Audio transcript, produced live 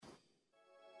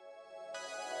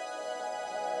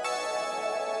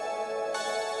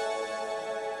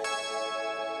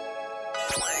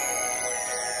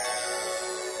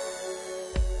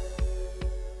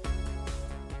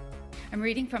I'm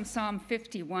reading from Psalm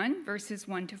 51, verses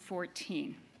 1 to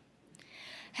 14.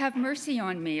 Have mercy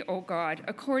on me, O God,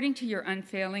 according to your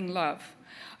unfailing love.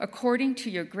 According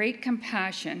to your great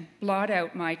compassion, blot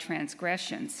out my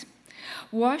transgressions.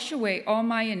 Wash away all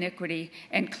my iniquity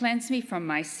and cleanse me from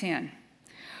my sin.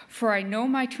 For I know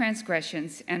my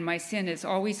transgressions, and my sin is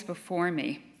always before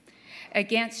me.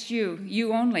 Against you,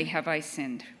 you only have I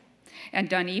sinned, and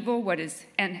done evil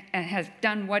and has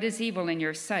done what is evil in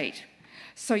your sight.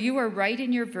 So you are right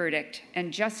in your verdict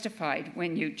and justified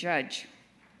when you judge.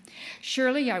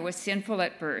 Surely I was sinful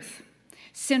at birth,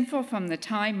 sinful from the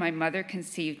time my mother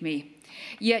conceived me.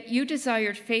 Yet you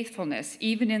desired faithfulness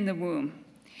even in the womb.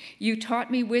 You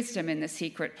taught me wisdom in the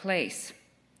secret place.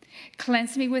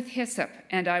 Cleanse me with hyssop,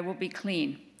 and I will be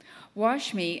clean.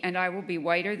 Wash me, and I will be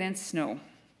whiter than snow.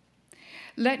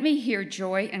 Let me hear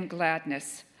joy and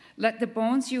gladness. Let the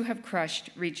bones you have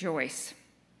crushed rejoice.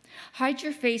 Hide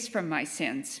your face from my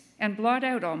sins, and blot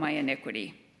out all my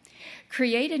iniquity.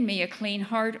 Create in me a clean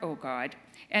heart, O God,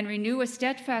 and renew a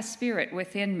steadfast spirit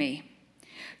within me.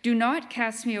 Do not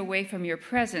cast me away from your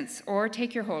presence or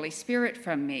take your Holy Spirit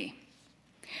from me.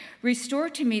 Restore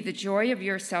to me the joy of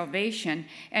your salvation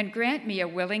and grant me a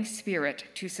willing spirit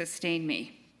to sustain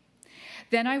me.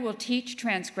 Then I will teach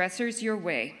transgressors your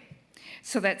way,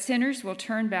 so that sinners will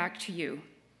turn back to you.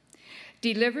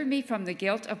 Deliver me from the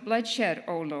guilt of bloodshed,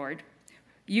 O Lord,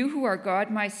 you who are God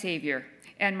my Savior,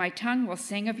 and my tongue will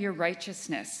sing of your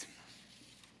righteousness.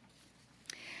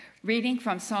 Reading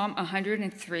from Psalm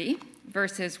 103,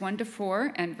 verses 1 to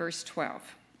 4 and verse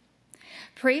 12.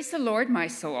 Praise the Lord, my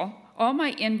soul. All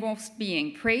my inmost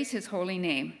being, praise his holy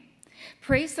name.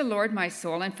 Praise the Lord, my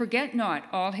soul, and forget not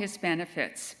all his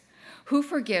benefits, who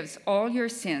forgives all your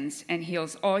sins and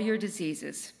heals all your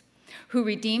diseases, who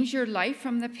redeems your life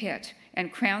from the pit and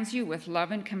crowns you with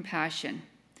love and compassion.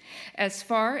 As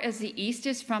far as the east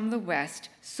is from the west,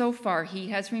 so far he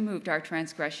has removed our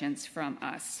transgressions from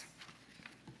us.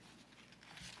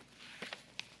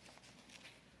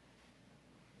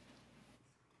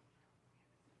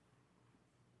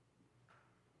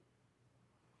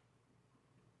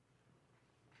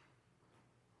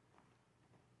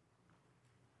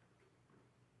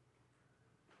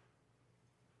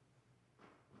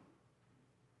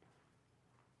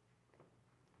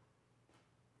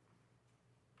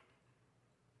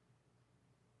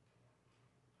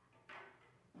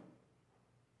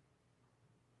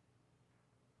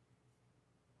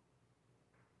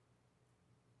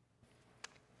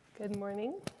 Good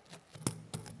morning.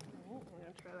 I'm going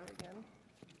to try that again.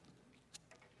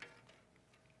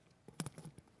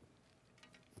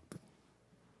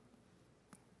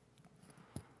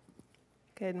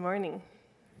 Good morning.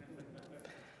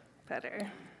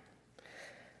 Better.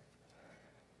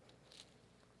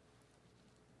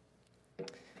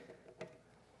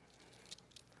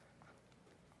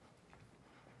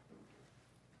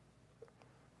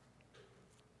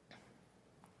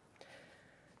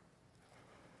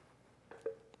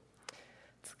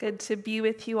 Good to be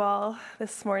with you all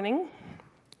this morning.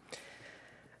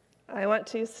 I want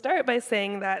to start by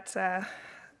saying that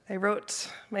I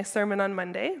wrote my sermon on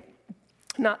Monday,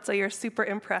 not so you're super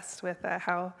impressed with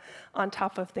how on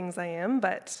top of things I am,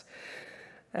 but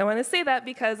I want to say that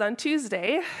because on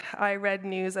Tuesday, I read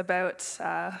news about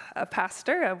a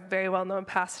pastor, a very well-known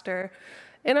pastor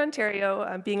in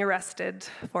Ontario, being arrested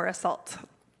for assault.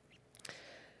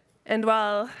 And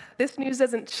while this news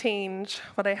doesn't change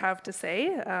what I have to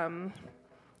say,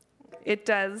 it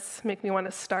does make me want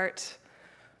to start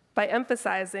by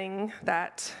emphasizing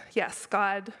that, yes,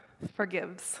 God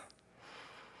forgives,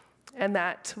 and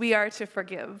that we are to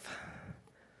forgive.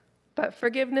 But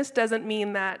forgiveness doesn't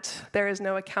mean that there is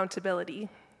no accountability.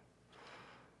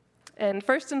 And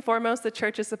first and foremost, the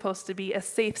church is supposed to be a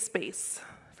safe space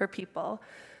for people,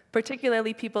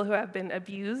 particularly people who have been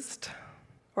abused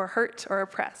or hurt or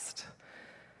oppressed.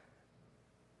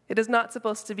 It is not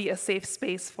supposed to be a safe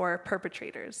space for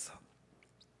perpetrators.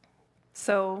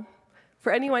 So,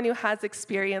 for anyone who has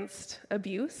experienced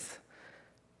abuse,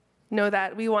 know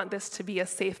that we want this to be a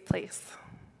safe place,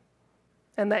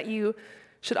 and that you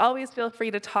should always feel free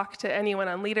to talk to anyone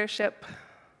on leadership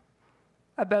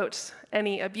about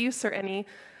any abuse or any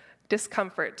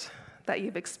discomfort that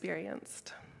you've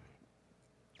experienced.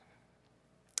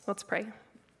 Let's pray.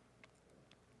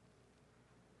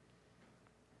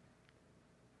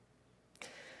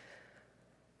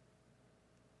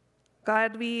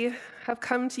 God, we have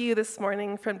come to you this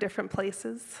morning from different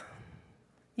places.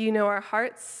 You know our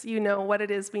hearts. You know what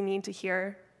it is we need to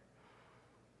hear.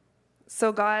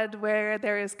 So God, where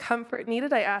there is comfort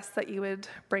needed, I ask that you would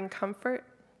bring comfort.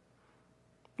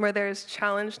 Where there is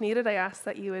challenge needed, I ask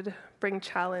that you would bring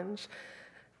challenge.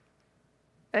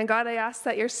 And God, I ask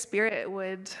that your Spirit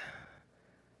would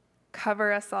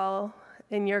cover us all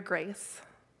in your grace.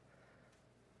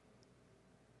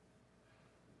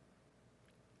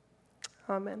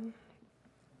 Amen.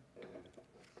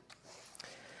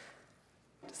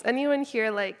 Does anyone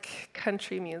here like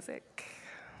country music?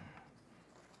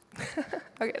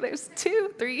 Okay, there's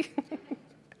 2, 3.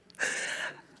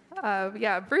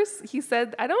 Bruce, he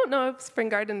said, I don't know if Spring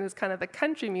Garden is kind of the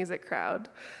country music crowd.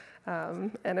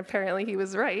 And apparently he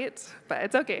was right, but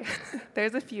it's okay.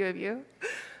 There's a few of you.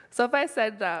 So if I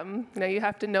said, you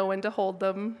have to know when to hold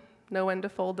them, know when to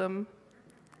fold them,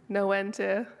 know when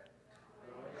to,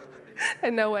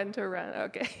 and know when to run.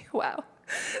 Okay, wow.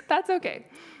 That's okay.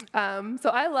 So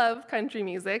I love country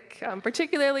music,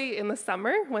 particularly in the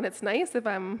summer when it's nice. If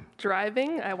I'm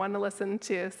driving, I want to listen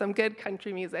to some good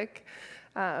country music.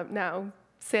 Now,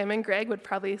 Sam and Greg would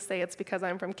probably say it's because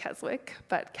I'm from Keswick,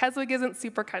 but Keswick isn't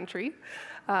super country.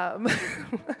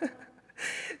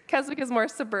 Keswick is more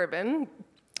suburban.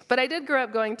 But I did grow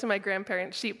up going to my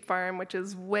grandparents' sheep farm, which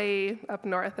is way up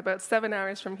north, about 7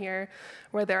 hours from here,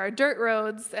 where there are dirt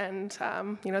roads, and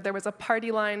there was a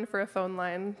party line for a phone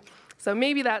line. So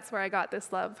maybe that's where I got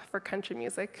this love for country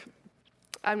music.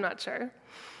 I'm not sure.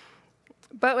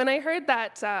 But when I heard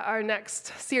that our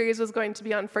next series was going to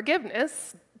be on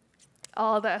forgiveness,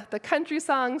 all the country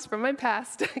songs from my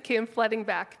past came flooding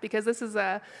back, because this is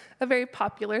a very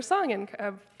popular song and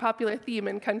a popular theme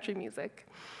in country music.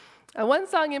 One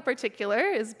song in particular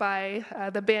is by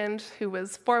the band who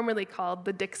was formerly called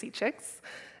the Dixie Chicks,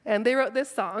 and they wrote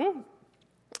this song,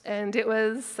 and it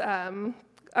was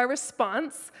a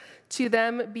response to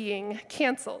them being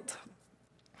canceled.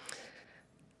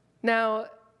 Now,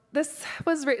 this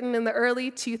was written in the early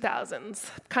 2000s,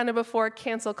 kind of before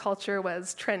cancel culture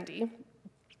was trendy.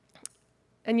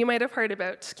 And you might have heard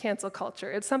about cancel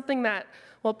culture. It's something that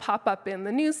will pop up in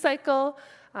the news cycle.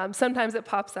 Sometimes it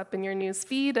pops up in your news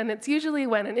feed, and it's usually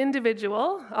when an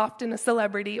individual, often a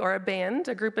celebrity or a band,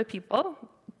 a group of people,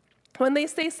 when they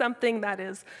say something that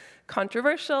is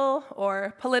controversial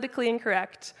or politically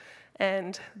incorrect,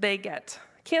 and they get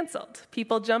canceled.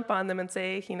 People jump on them and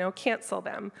say, cancel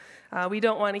them. We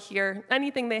don't want to hear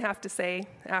anything they have to say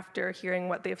after hearing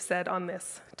what they've said on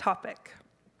this topic.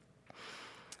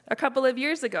 A couple of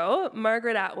years ago,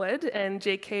 Margaret Atwood and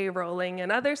J.K. Rowling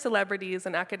and other celebrities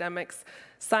and academics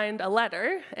signed a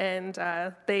letter, and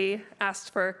they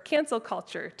asked for cancel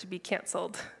culture to be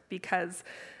canceled because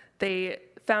they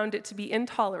found it to be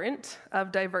intolerant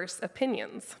of diverse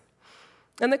opinions.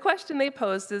 And the question they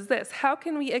posed is this: how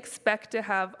can we expect to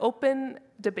have open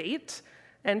debate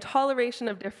and toleration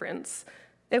of difference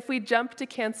if we jump to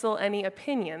cancel any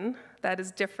opinion that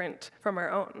is different from our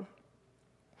own?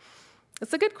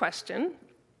 It's a good question,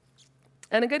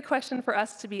 and a good question for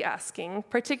us to be asking,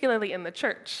 particularly in the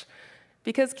church,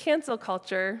 because cancel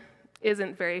culture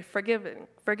isn't very forgiving.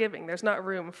 There's not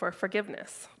room for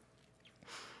forgiveness.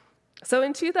 So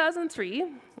in 2003,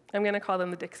 I'm going to call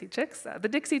them the Dixie Chicks. The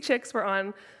Dixie Chicks were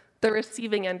on the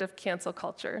receiving end of cancel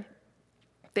culture.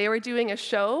 They were doing a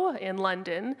show in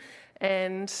London,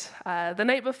 and the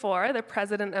night before, the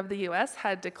president of the US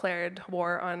had declared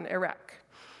war on Iraq.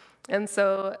 And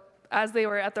so as they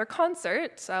were at their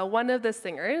concert, one of the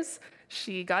singers,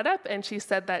 she got up and she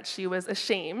said that she was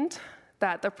ashamed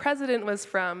that the president was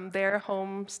from their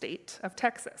home state of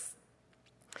Texas.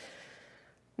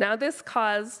 Now, this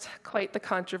caused quite the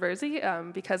controversy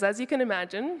because, as you can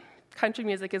imagine, country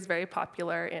music is very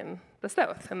popular in the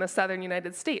South, in the southern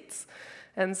United States.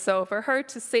 And so for her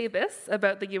to say this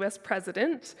about the US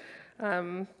president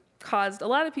caused a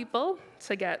lot of people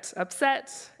to get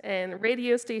upset, and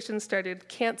radio stations started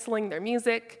canceling their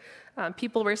music.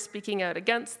 People were speaking out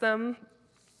against them.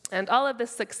 And all of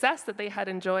this success that they had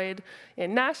enjoyed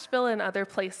in Nashville and other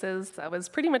places was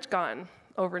pretty much gone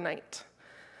overnight.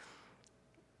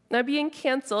 Now, being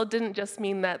canceled didn't just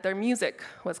mean that their music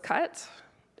was cut.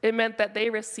 It meant that they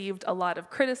received a lot of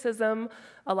criticism,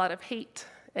 a lot of hate,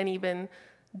 and even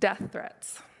death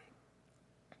threats.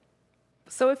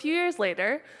 So a few years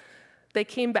later, they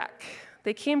came back.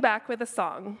 They came back with a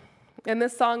song, and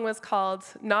this song was called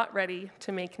Not Ready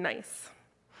to Make Nice.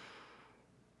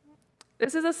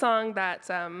 This is a song that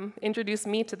introduced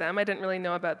me to them. I didn't really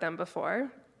know about them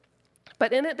before.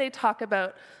 But in it, they talk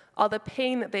about all the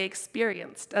pain that they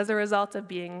experienced as a result of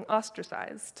being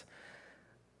ostracized.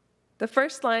 The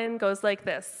first line goes like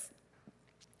this: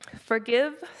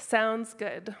 "Forgive sounds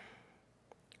good.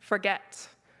 Forget.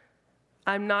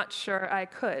 I'm not sure I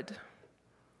could.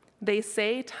 They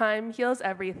say time heals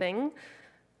everything,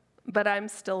 but I'm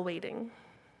still waiting."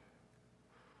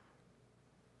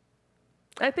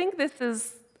 I think this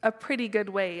is a pretty good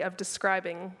way of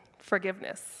describing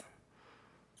forgiveness.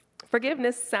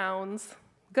 Forgiveness sounds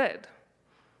good.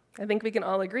 I think we can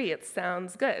all agree it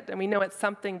sounds good, and we know it's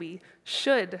something we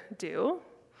should do.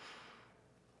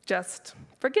 Just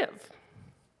forgive.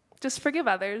 Just forgive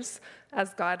others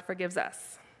as God forgives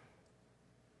us.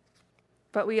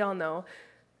 But we all know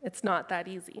it's not that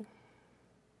easy.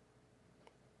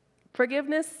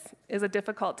 Forgiveness is a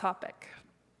difficult topic.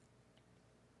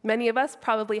 Many of us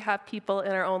probably have people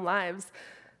in our own lives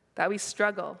that we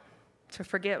struggle to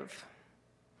forgive.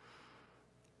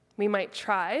 We might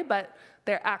try, but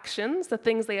their actions, the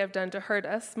things they have done to hurt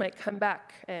us, might come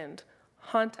back and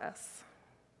haunt us.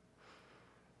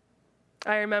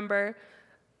 I remember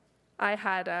I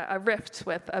had a rift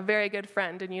with a very good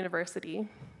friend in university.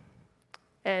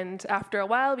 And after a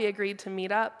while, we agreed to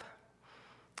meet up.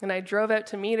 And I drove out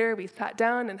to meet her. We sat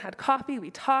down and had coffee.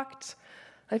 We talked.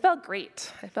 I felt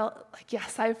great. I felt like,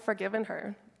 yes, I've forgiven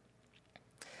her.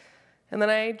 And then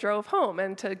I drove home.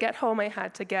 And to get home, I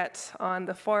had to get on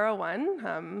the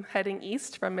 401, heading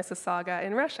east from Mississauga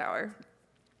in rush hour.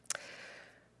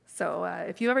 So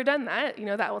if you've ever done that, you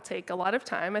know that will take a lot of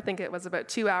time. I think it was about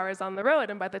 2 hours on the road.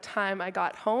 And by the time I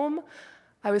got home,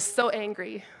 I was so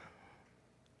angry.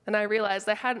 And I realized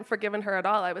I hadn't forgiven her at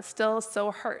all. I was still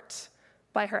so hurt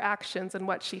by her actions and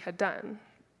what she had done.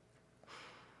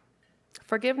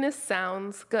 Forgiveness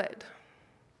sounds good,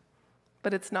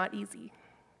 but it's not easy.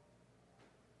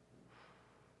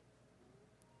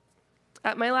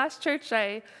 At my last church,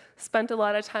 I spent a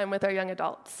lot of time with our young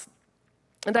adults.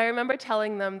 And I remember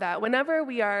telling them that whenever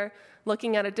we are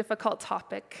looking at a difficult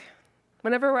topic,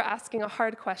 whenever we're asking a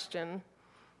hard question,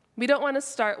 we don't want to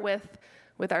start with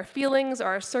our feelings or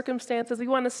our circumstances. We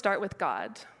want to start with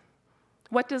God.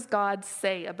 What does God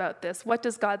say about this? What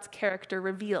does God's character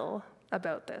reveal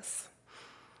about this?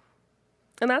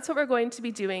 And that's what we're going to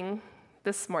be doing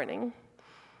this morning.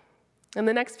 In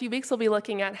the next few weeks, we'll be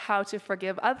looking at how to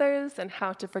forgive others and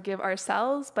how to forgive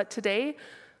ourselves. But today,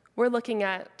 we're looking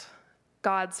at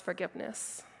God's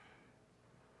forgiveness.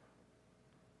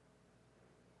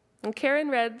 And Karen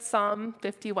read Psalm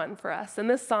 51 for us, and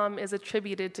this psalm is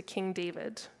attributed to King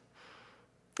David.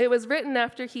 It was written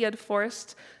after he had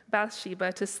forced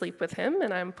Bathsheba to sleep with him,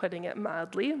 and I'm putting it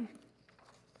mildly.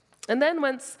 And then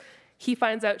once he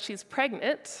finds out she's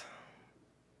pregnant,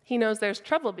 he knows there's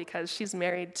trouble because she's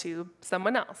married to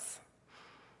someone else.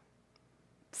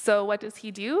 So what does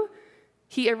he do?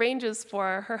 He arranges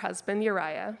for her husband,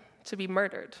 Uriah, to be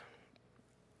murdered.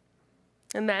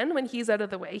 And then, when he's out of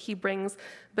the way, he brings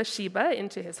Bathsheba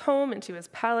into his home, into his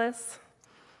palace,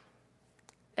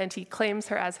 and he claims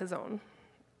her as his own.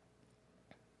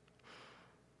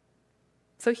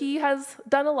 So he has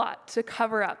done a lot to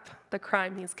cover up the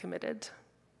crime he's committed.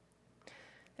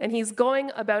 And he's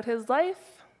going about his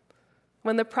life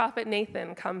when the prophet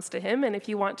Nathan comes to him. And if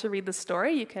you want to read the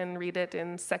story, you can read it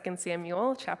in 2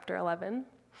 Samuel chapter 11.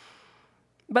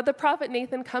 But the prophet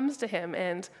Nathan comes to him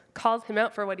and calls him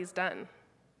out for what he's done.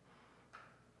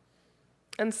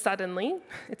 And suddenly,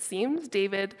 it seems,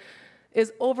 David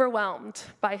is overwhelmed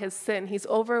by his sin. He's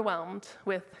overwhelmed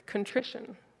with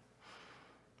contrition.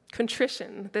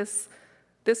 Contrition, this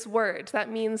word, that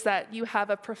means that you have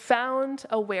a profound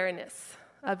awareness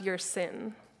of your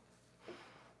sin.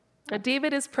 Now,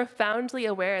 David is profoundly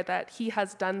aware that he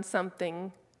has done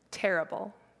something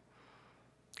terrible.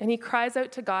 And he cries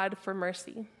out to God for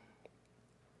mercy.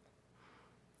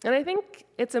 And I think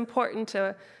it's important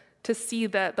to see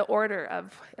the order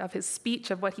of his speech,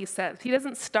 of what he says. He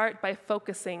doesn't start by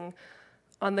focusing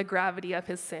on the gravity of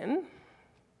his sin,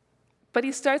 but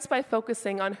he starts by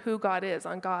focusing on who God is,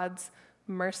 on God's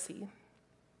mercy.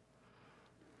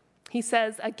 He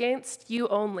says, "Against you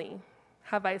only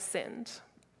have I sinned."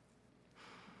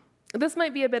 This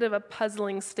might be a bit of a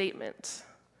puzzling statement,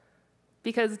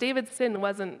 because David's sin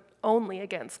wasn't only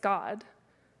against God.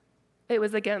 It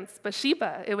was against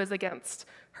Bathsheba. It was against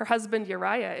her husband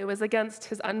Uriah. It was against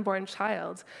his unborn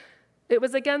child. It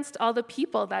was against all the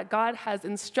people that God has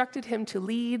instructed him to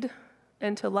lead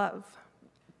and to love.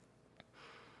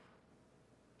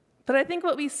 But I think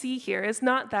what we see here is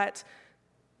not that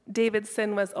David's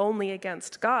sin was only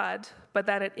against God, but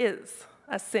that it is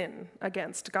a sin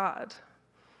against God.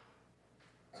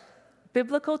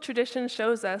 Biblical tradition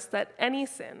shows us that any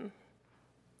sin,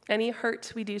 any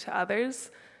hurt we do to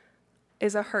others,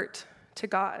 is a hurt to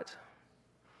God.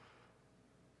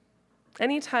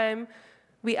 Anytime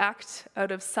we act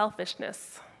out of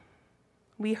selfishness,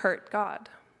 we hurt God.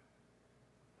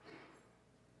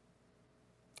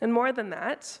 And more than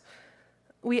that,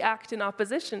 we act in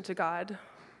opposition to God,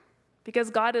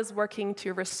 because God is working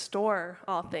to restore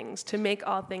all things, to make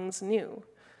all things new.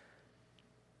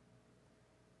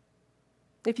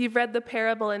 If you've read the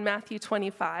parable in Matthew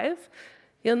 25,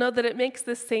 you'll know that it makes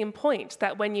the same point,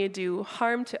 that when you do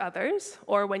harm to others,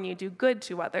 or when you do good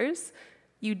to others,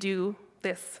 you do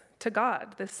this to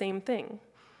God, the same thing.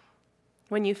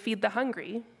 When you feed the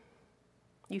hungry,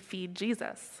 you feed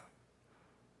Jesus.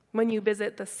 When you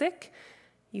visit the sick,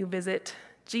 you visit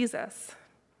Jesus.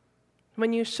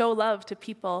 When you show love to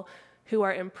people who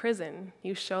are in prison,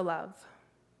 you show love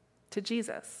to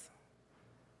Jesus.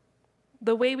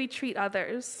 The way we treat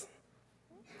others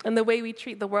and the way we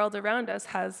treat the world around us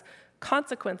has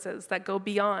consequences that go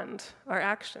beyond our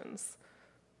actions,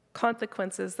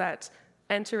 consequences that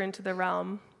enter into the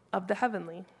realm of the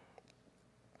heavenly.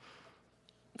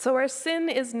 So our sin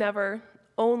is never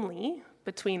only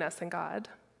between us and God,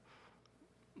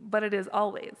 but it is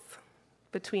always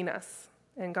between us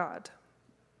and God.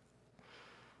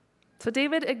 So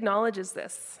David acknowledges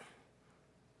this.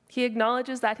 He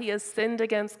acknowledges that he has sinned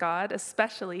against God,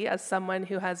 especially as someone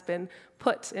who has been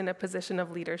put in a position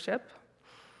of leadership,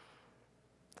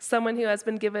 someone who has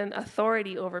been given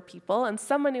authority over people, and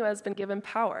someone who has been given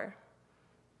power.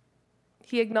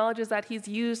 He acknowledges that he's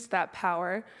used that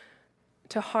power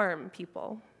to harm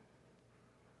people.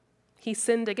 He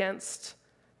sinned against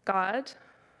God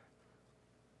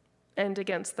and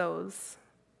against those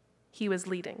he was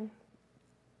leading.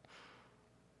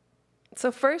 So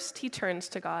first, he turns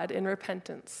to God in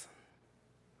repentance.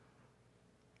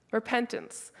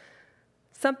 Repentance,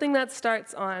 something that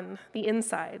starts on the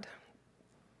inside.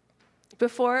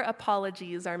 Before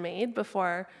apologies are made,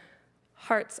 before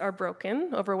hearts are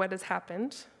broken over what has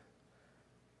happened,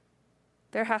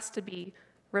 there has to be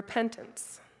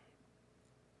repentance.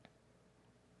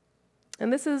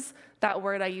 And this is that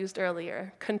word I used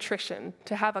earlier, contrition,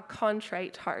 to have a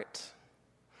contrite heart.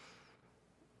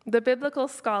 The biblical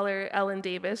scholar Ellen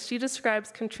Davis, she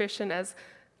describes contrition as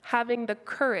having the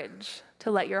courage to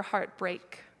let your heart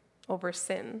break over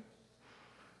sin.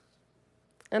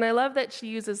 And I love that she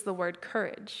uses the word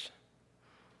courage.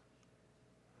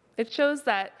 It shows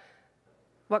that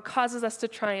what causes us to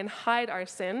try and hide our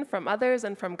sin from others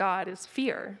and from God is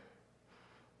fear.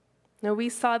 Now, we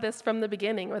saw this from the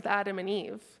beginning with Adam and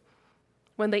Eve.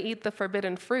 When they eat the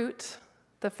forbidden fruit,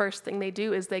 the first thing they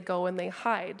do is they go and they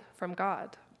hide from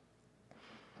God.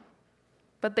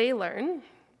 But they learn,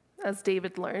 as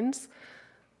David learns,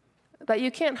 that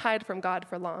you can't hide from God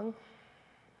for long.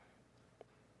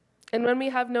 And when we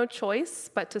have no choice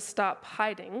but to stop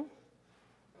hiding,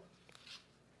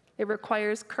 it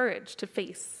requires courage to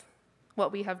face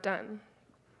what we have done.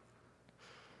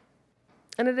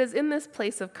 And it is in this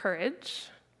place of courage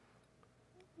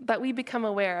that we become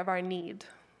aware of our need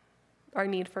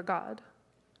for God.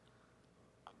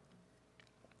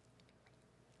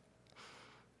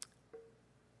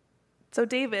 So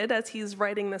David, as he's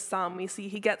writing this psalm, we see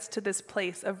he gets to this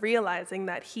place of realizing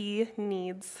that he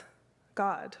needs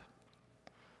God.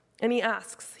 And he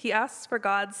asks for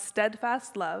God's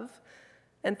steadfast love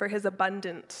and for his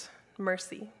abundant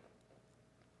mercy.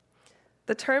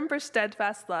 The term for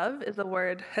steadfast love is the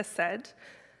word hesed,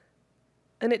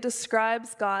 and it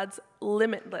describes God's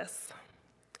limitless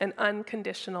and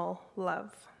unconditional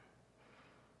love.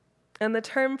 And the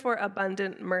term for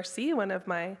abundant mercy, one of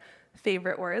my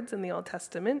favorite words in the Old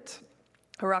Testament,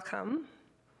 racham,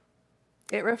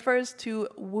 it refers to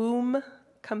womb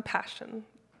compassion.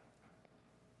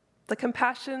 The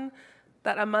compassion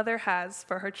that a mother has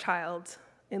for her child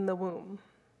in the womb.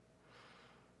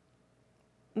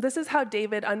 This is how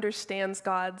David understands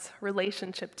God's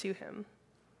relationship to him.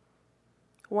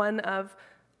 One of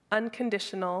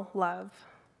unconditional love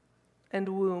and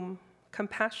womb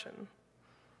compassion.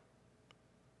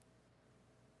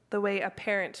 The way a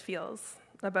parent feels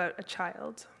about a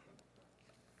child.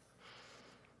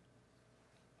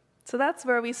 So that's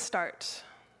where we start.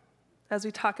 As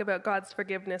we talk about God's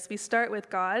forgiveness, we start with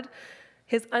God,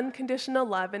 his unconditional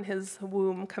love and his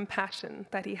womb compassion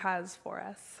that he has for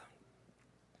us.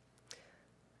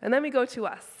 And then we go to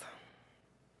us,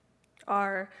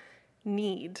 our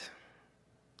need,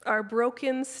 our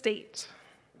broken state.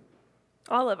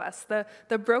 All of us,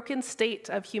 the broken state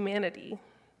of humanity.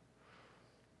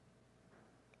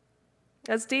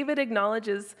 As David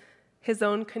acknowledges his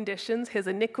own conditions, his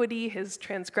iniquity, his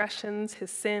transgressions,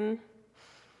 his sin,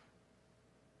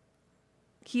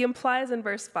 he implies in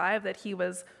verse 5 that he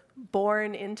was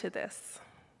born into this.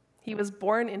 He was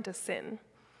born into sin.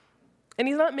 And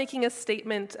he's not making a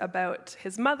statement about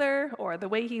his mother or the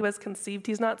way he was conceived.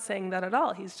 He's not saying that at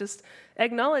all. He's just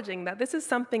acknowledging that this is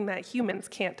something that humans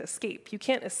can't escape. You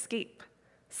can't escape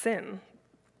sin.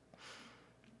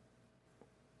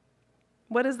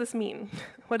 What does this mean?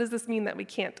 What does this mean that we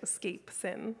can't escape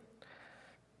sin?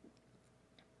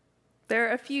 There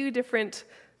are a few different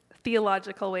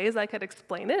theological ways I could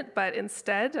explain it, but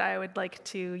instead I would like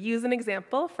to use an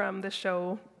example from the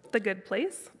show The Good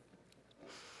Place.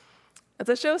 It's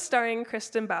a show starring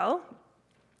Kristen Bell,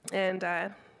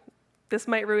 and this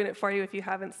might ruin it for you if you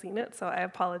haven't seen it, so I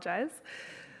apologize.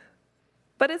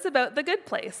 But it's about the good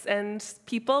place, and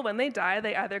people, when they die,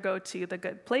 they either go to the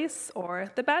good place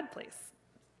or the bad place.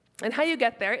 And how you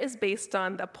get there is based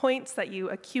on the points that you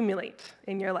accumulate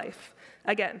in your life.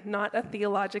 Again, not a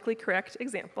theologically correct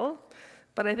example,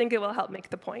 but I think it will help make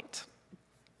the point.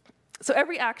 So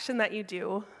every action that you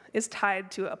do is tied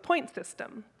to a point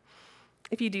system.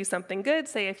 If you do something good,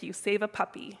 say if you save a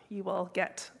puppy, you will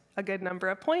get a good number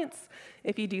of points.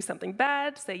 If you do something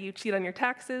bad, say you cheat on your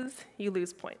taxes, you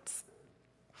lose points.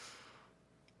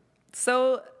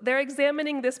 So they're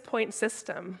examining this point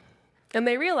system, and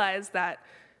they realize that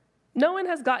no one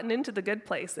has gotten into the good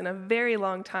place in a very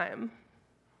long time.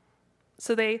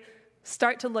 So they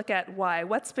start to look at why,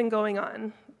 what's been going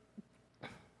on.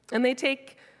 And they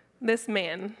take this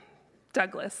man,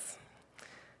 Douglas,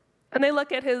 and they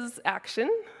look at his action.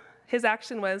 His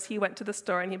action was he went to the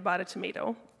store and he bought a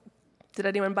tomato. Did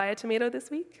anyone buy a tomato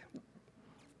this week?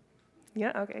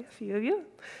 Yeah, okay, a few of you.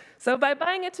 So by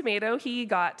buying a tomato, he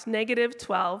got negative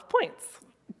 12 points.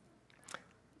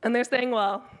 And they're saying,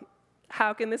 well,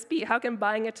 how can this be? How can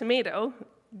buying a tomato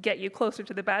get you closer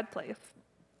to the bad place?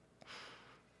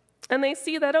 And they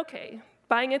see that, okay,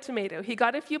 buying a tomato, he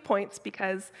got a few points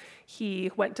because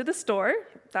he went to the store.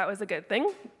 That was a good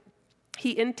thing.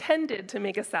 He intended to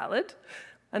make a salad,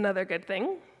 another good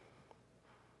thing.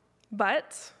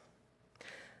 But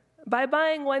by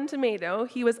buying one tomato,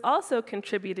 he was also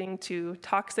contributing to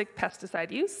toxic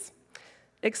pesticide use,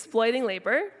 exploiting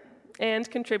labor, and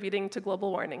contributing to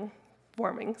global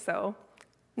warming. So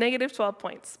negative 12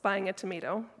 points, buying a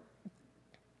tomato.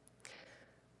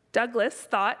 Douglas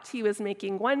thought he was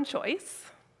making one choice,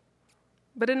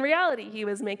 but in reality, he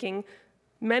was making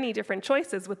many different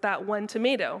choices with that one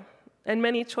tomato, and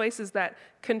many choices that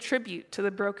contribute to the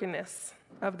brokenness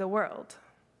of the world.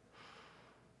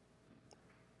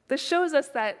 This shows us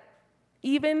that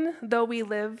even though we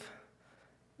live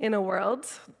in a world,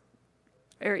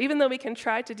 or even though we can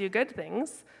try to do good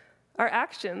things, our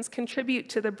actions contribute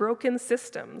to the broken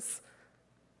systems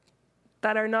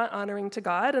that are not honoring to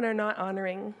God and are not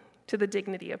honoring to the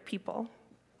dignity of people.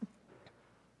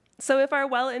 So if our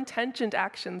well-intentioned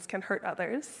actions can hurt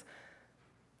others,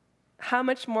 how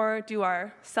much more do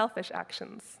our selfish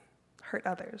actions hurt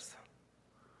others?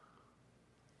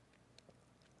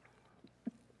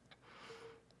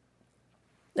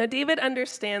 Now, David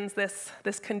understands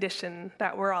this condition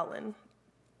that we're all in.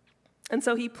 And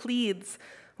so he pleads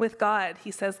with God. He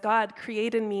says, God,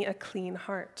 create in me a clean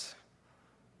heart.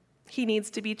 He needs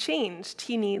to be changed.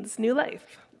 He needs new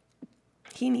life.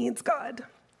 He needs God.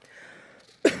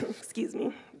 Excuse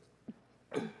me.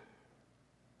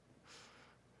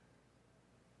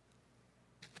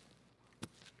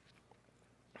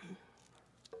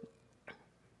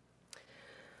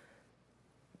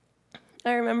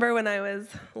 I remember when I was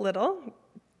little,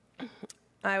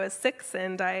 I was 6,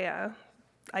 and I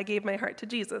gave my heart to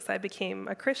Jesus. I became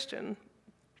a Christian.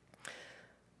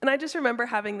 And I just remember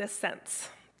having this sense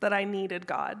that I needed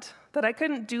God, that I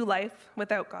couldn't do life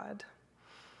without God.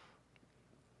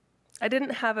 I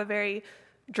didn't have a very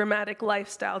dramatic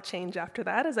lifestyle change after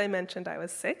that. As I mentioned, I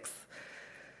was 6.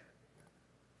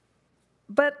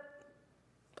 But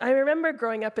I remember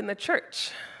growing up in the church,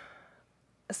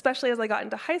 especially as I got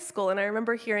into high school, and I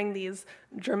remember hearing these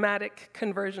dramatic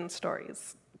conversion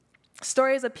stories.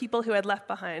 Stories of people who had left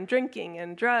behind drinking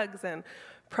and drugs and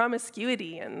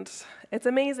promiscuity, and it's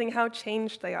amazing how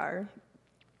changed they are.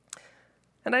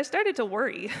 And I started to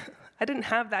worry. I didn't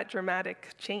have that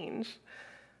dramatic change.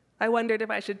 I wondered if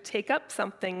I should take up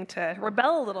something to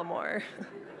rebel a little more.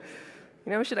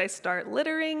 Should I start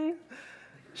littering?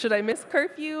 Should I miss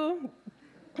curfew?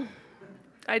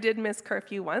 I did miss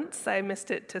curfew once. I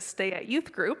missed it to stay at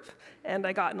youth group, and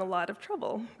I got in a lot of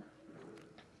trouble.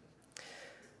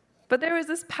 But there was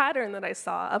this pattern that I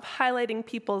saw of highlighting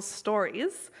people's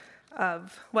stories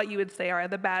of what you would say are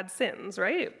the bad sins,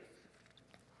 right?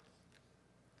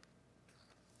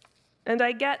 And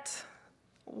I get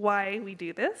why we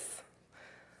do this.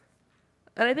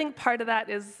 And I think part of that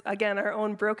is, again, our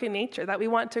own broken nature, that we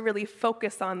want to really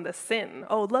focus on the sin.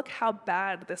 Oh, look how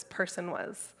bad this person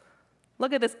was.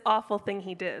 Look at this awful thing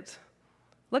he did.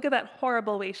 Look at that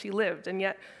horrible way she lived. And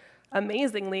yet,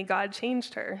 amazingly, God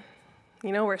changed her.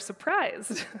 We're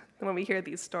surprised when we hear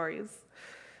these stories.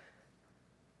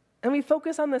 And we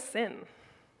focus on the sin.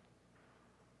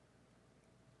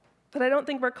 But I don't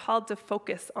think we're called to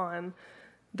focus on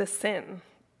the sin.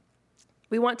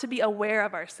 We want to be aware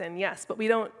of our sin, yes, but we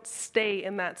don't stay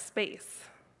in that space.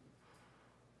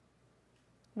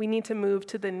 We need to move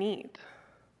to the need.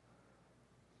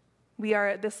 We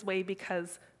are this way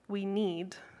because we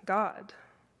need God.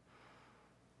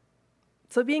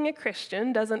 So being a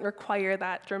Christian doesn't require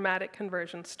that dramatic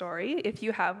conversion story. If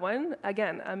you have one,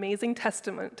 again, amazing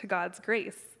testament to God's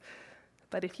grace.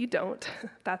 But if you don't,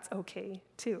 that's okay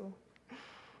too.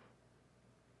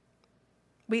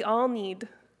 We all need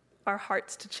our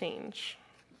hearts to change.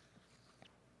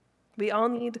 We all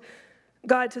need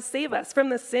God to save us from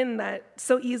the sin that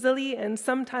so easily and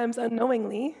sometimes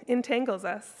unknowingly entangles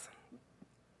us.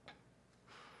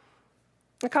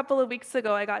 A couple of weeks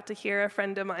ago, I got to hear a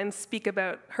friend of mine speak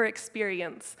about her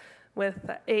experience with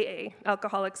AA,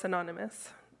 Alcoholics Anonymous.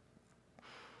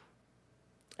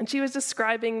 And she was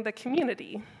describing the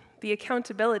community, the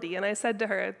accountability, and I said to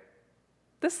her,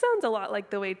 this sounds a lot like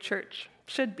the way church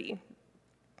should be.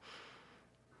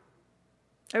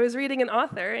 I was reading an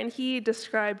author, and he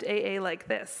described AA like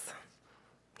this.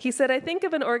 He said, I think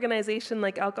of an organization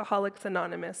like Alcoholics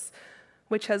Anonymous,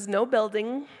 which has no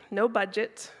building, no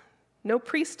budget, no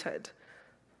priesthood,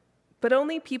 but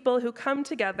only people who come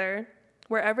together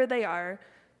wherever they are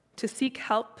to seek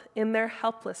help in their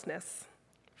helplessness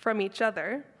from each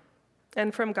other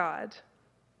and from God,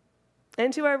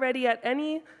 and who are ready at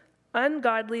any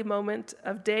ungodly moment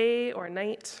of day or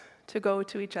night to go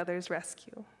to each other's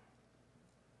rescue.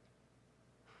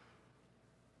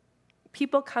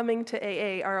 People coming to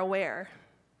AA are aware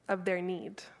of their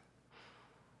need.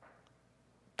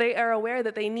 They are aware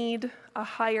that they need a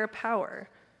higher power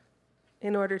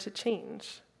in order to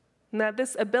change, and that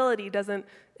this ability doesn't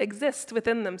exist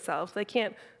within themselves. They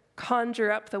can't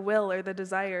conjure up the will or the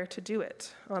desire to do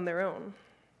it on their own.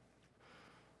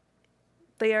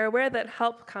 They are aware that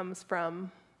help comes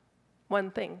from one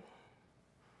thing: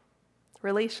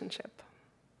 relationship.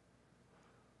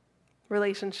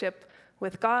 Relationship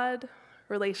with God,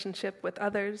 relationship with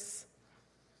others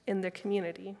in their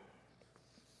community.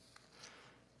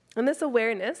 And this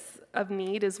awareness of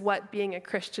need is what being a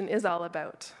Christian is all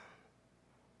about.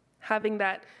 Having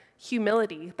that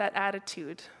humility, that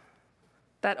attitude,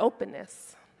 that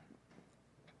openness.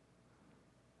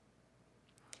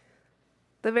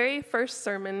 The very first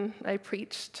sermon I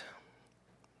preached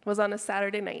was on a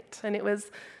Saturday night, and it was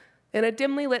in a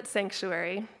dimly lit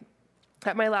sanctuary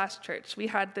at my last church. We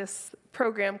had this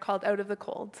program called Out of the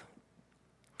Cold.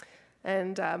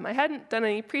 And I hadn't done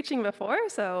any preaching before,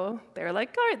 so they were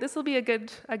like, all right, this will be a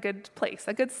good place,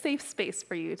 a good safe space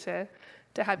for you to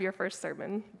have your first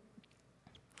sermon.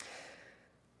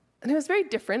 And it was very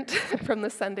different from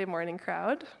the Sunday morning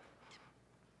crowd.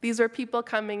 These were people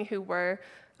coming who were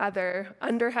either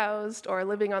underhoused or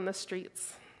living on the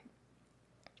streets.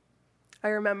 I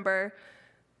remember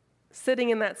sitting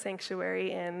in that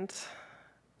sanctuary and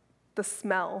the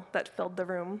smell that filled the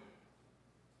room.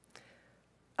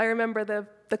 I remember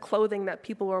the clothing that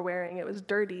people were wearing. It was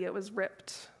dirty, it was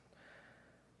ripped.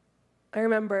 I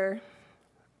remember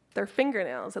their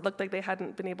fingernails. It looked like they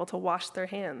hadn't been able to wash their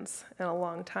hands in a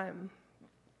long time.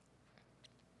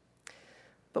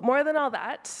 But more than all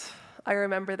that, I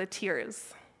remember the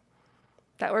tears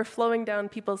that were flowing down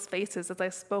people's faces as I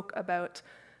spoke about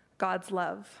God's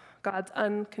love, God's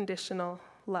unconditional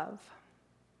love.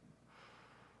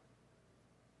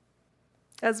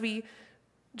 As we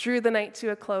drew the night to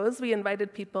a close, we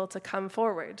invited people to come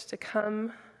forward, to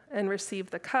come and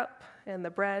receive the cup and the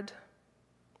bread.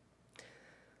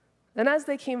 And as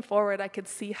they came forward, I could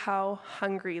see how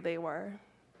hungry they were,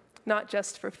 not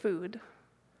just for food,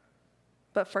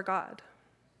 but for God.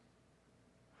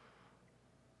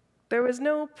 There was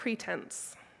no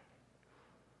pretense.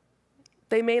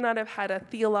 They may not have had a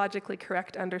theologically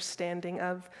correct understanding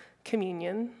of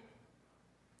communion,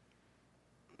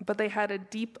 but they had a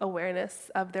deep awareness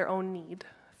of their own need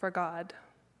for God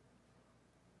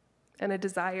and a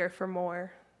desire for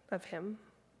more of Him.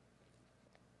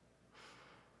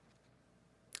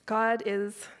 God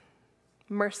is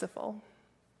merciful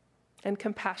and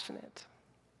compassionate.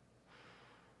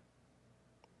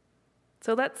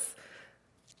 So let's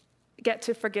get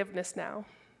to forgiveness now.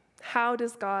 How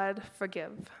does God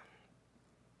forgive?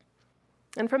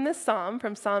 And from this psalm,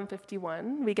 from Psalm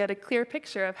 51, we get a clear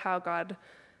picture of how God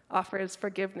offers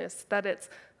forgiveness, that it's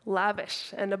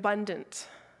lavish and abundant,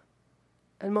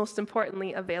 and most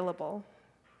importantly, available.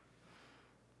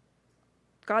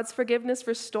 God's forgiveness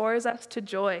restores us to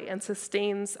joy and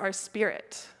sustains our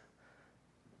spirit.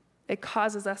 It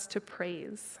causes us to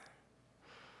praise.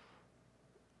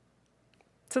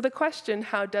 So the question,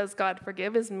 how does God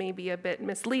forgive, is maybe a bit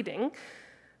misleading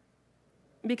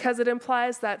because it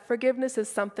implies that forgiveness is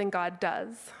something God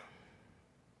does.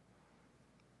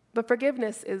 But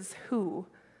forgiveness is who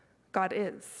God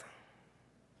is.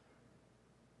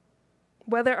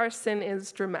 Whether our sin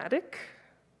is dramatic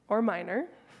or minor,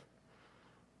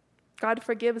 God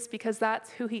forgives because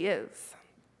that's who he is.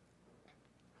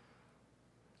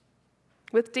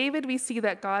 With David, we see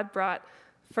that God brought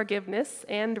forgiveness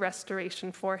and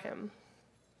restoration for him.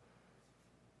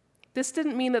 This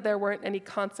didn't mean that there weren't any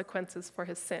consequences for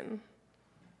his sin.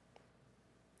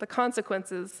 The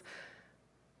consequences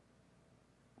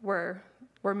were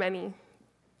many.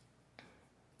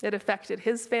 It affected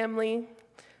his family,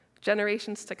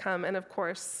 generations to come, and of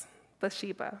course,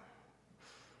 Bathsheba.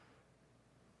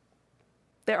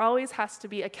 There always has to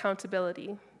be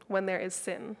accountability when there is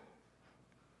sin.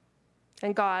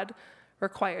 And God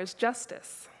requires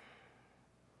justice.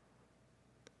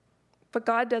 But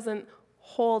God doesn't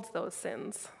hold those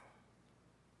sins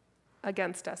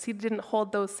against us. He didn't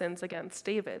hold those sins against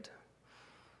David.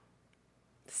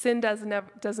 Sin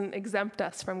doesn't exempt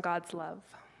us from God's love.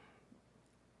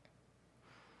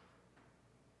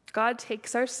 God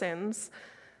takes our sins,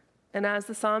 and as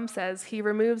the psalm says, he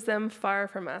removes them far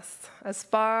from us, as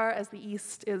far as the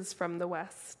east is from the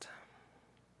west.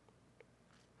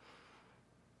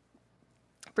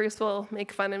 Bruce will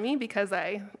make fun of me because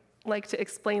I like to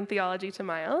explain theology to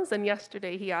Miles, and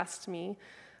yesterday he asked me,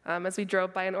 as we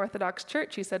drove by an Orthodox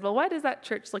church, he said, well, why does that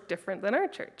church look different than our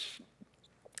church?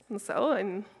 And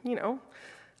so,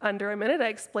 under a minute, I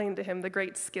explained to him the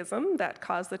great schism that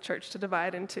caused the church to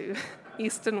divide into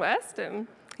east and west, and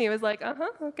he was like,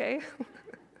 okay.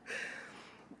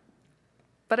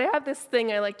 But I have this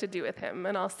thing I like to do with him,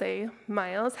 and I'll say,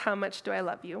 Miles, how much do I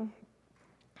love you?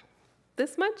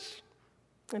 This much?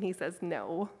 And he says,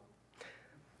 no.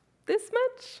 This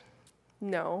much?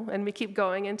 No. And we keep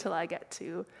going until I get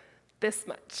to this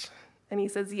much. And he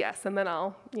says, yes. And then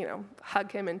I'll,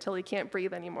 hug him until he can't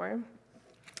breathe anymore.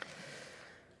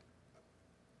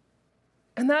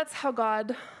 And that's how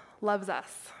God loves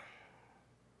us.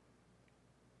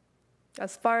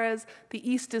 As far as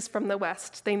the east is from the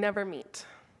west, they never meet.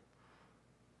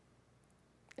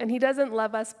 And he doesn't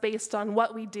love us based on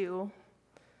what we do,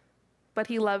 but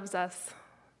he loves us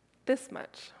this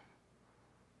much.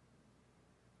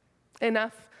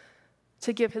 Enough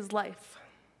to give his life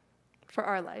for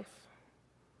our life.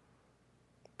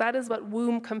 That is what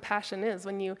womb compassion is,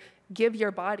 when you give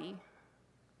your body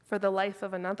for the life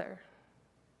of another.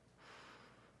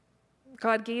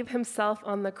 God gave himself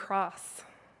on the cross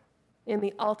in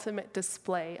the ultimate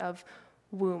display of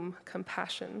womb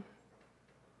compassion.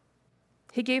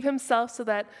 He gave himself so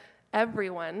that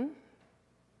everyone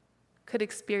could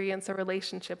experience a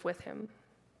relationship with him.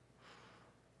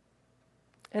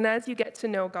 And as you get to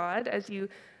know God, as you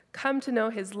come to know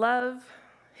his love,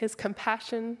 his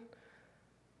compassion,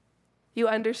 you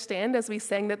understand, as we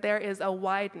sang, that there is a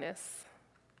wideness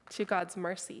to God's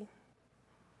mercy.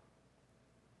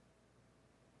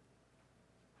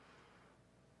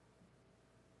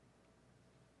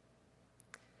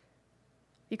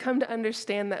 You come to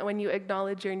understand that when you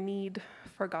acknowledge your need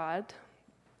for God,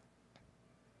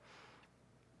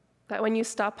 that when you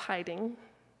stop hiding,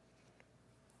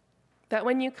 that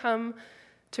when you come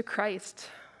to Christ,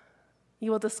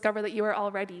 you will discover that you are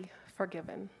already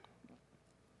forgiven.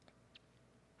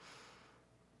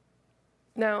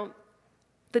 Now,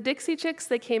 the Dixie Chicks,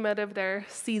 they came out of their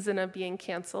season of being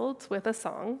canceled with a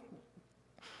song.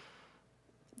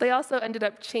 They also ended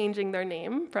up changing their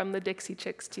name from the Dixie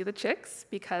Chicks to the Chicks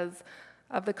because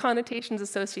of the connotations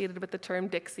associated with the term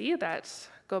Dixie that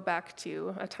go back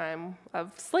to a time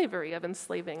of slavery, of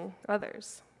enslaving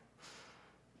others.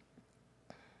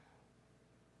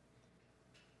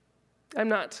 I'm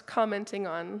not commenting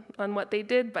on what they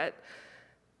did, but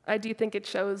I do think it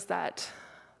shows that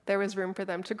there was room for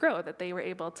them to grow, that they were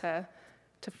able to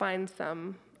find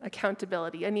some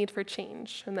accountability, a need for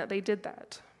change, and that they did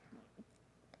that.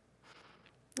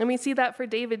 And we see that for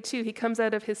David too. He comes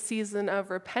out of his season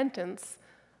of repentance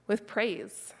with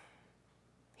praise.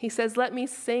 He says, let me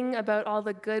sing about all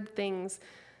the good things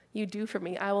you do for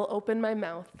me. I will open my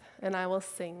mouth and I will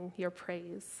sing your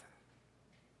praise.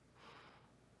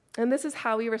 And this is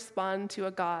how we respond to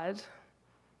a God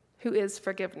who is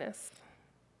forgiveness,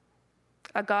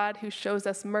 a God who shows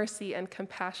us mercy and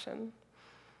compassion.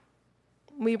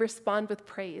 We respond with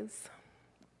praise.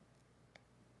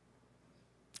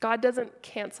 God doesn't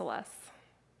cancel us,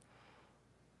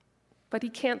 but he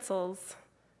cancels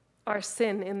our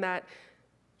sin in that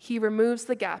he removes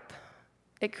the gap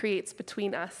it creates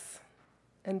between us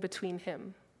and between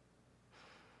him.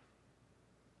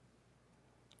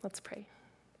 Let's pray.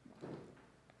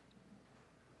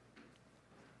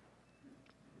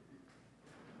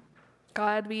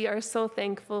 God, we are so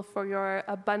thankful for your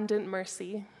abundant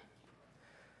mercy,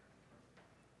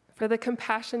 for the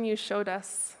compassion you showed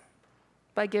us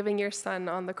by giving your Son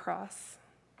on the cross.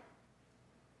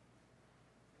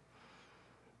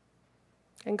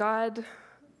 And God,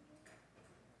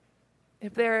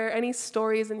 if there are any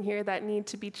stories in here that need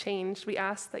to be changed, we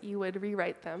ask that you would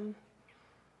rewrite them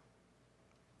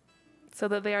so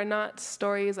that they are not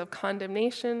stories of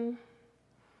condemnation,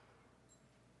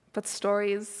 but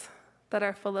stories that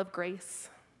are full of grace,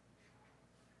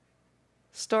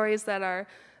 stories that are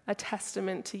a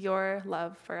testament to your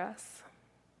love for us.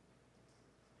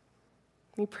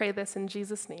 We pray this in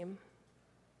Jesus' name.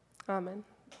 Amen.